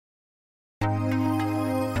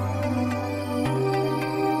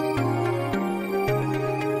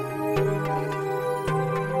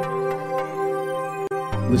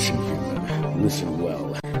Listen, human, listen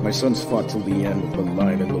well. My sons fought till the end of the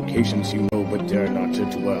line in locations you know but dare not to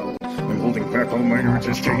dwell. I'm holding back all my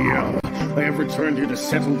urges to yell. I have returned here to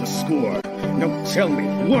settle the score. Now tell me,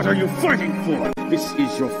 what are you fighting for? This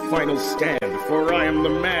is your final stand, for I am the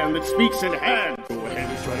man that speaks in hand. Go ahead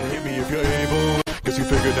and try to hit me if you're able, cause you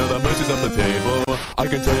figured now that mercy's off the table. I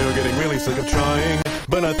can tell you're getting really sick of trying,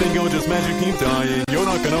 but I think you'll just magic keep dying. You're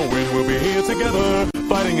not gonna win, we'll be here together,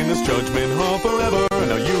 fighting in this judgment hall forever.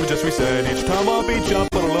 Now you just reset, each time I'll beat ya,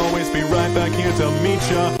 but I'll always be right back here to meet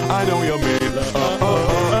ya. I know you're me.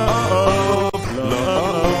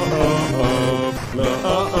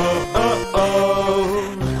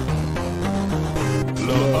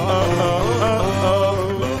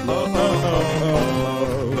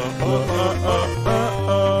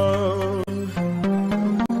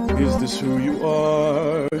 Is this who you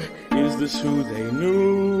are? Is this who they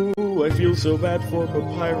knew? I feel so bad for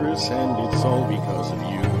Papyrus, and it's all because of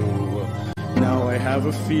you. Now I have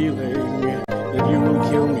a feeling that you will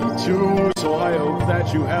kill me too, so I hope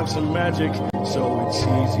that you have some magic, so it's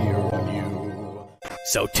easier on you.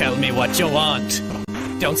 So tell me what you want.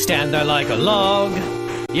 Don't stand there like a log.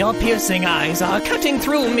 Your piercing eyes are cutting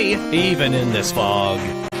through me, even in this fog.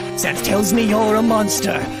 Sense tells me you're a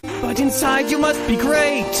monster, but inside you must be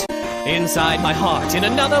great. Inside my heart, in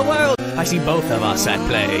another world, I see both of us at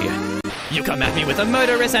play. You come at me with a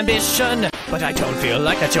murderous ambition, but I don't feel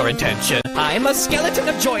like that's your intention. I'm a skeleton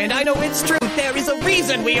of joy, and I know it's true. There is a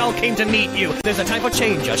reason we all came to meet you. There's a time for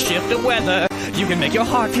change, a shift of weather. You can make your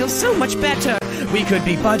heart feel so much better. We could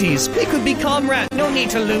be buddies, we could be comrades. No need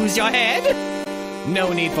to lose your head.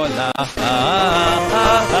 No need for love.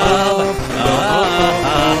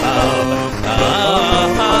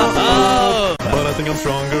 But I think I'm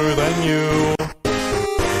stronger than you.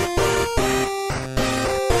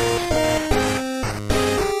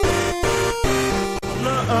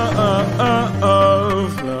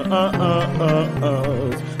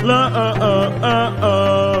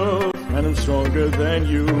 And I'm stronger than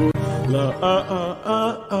you. Love.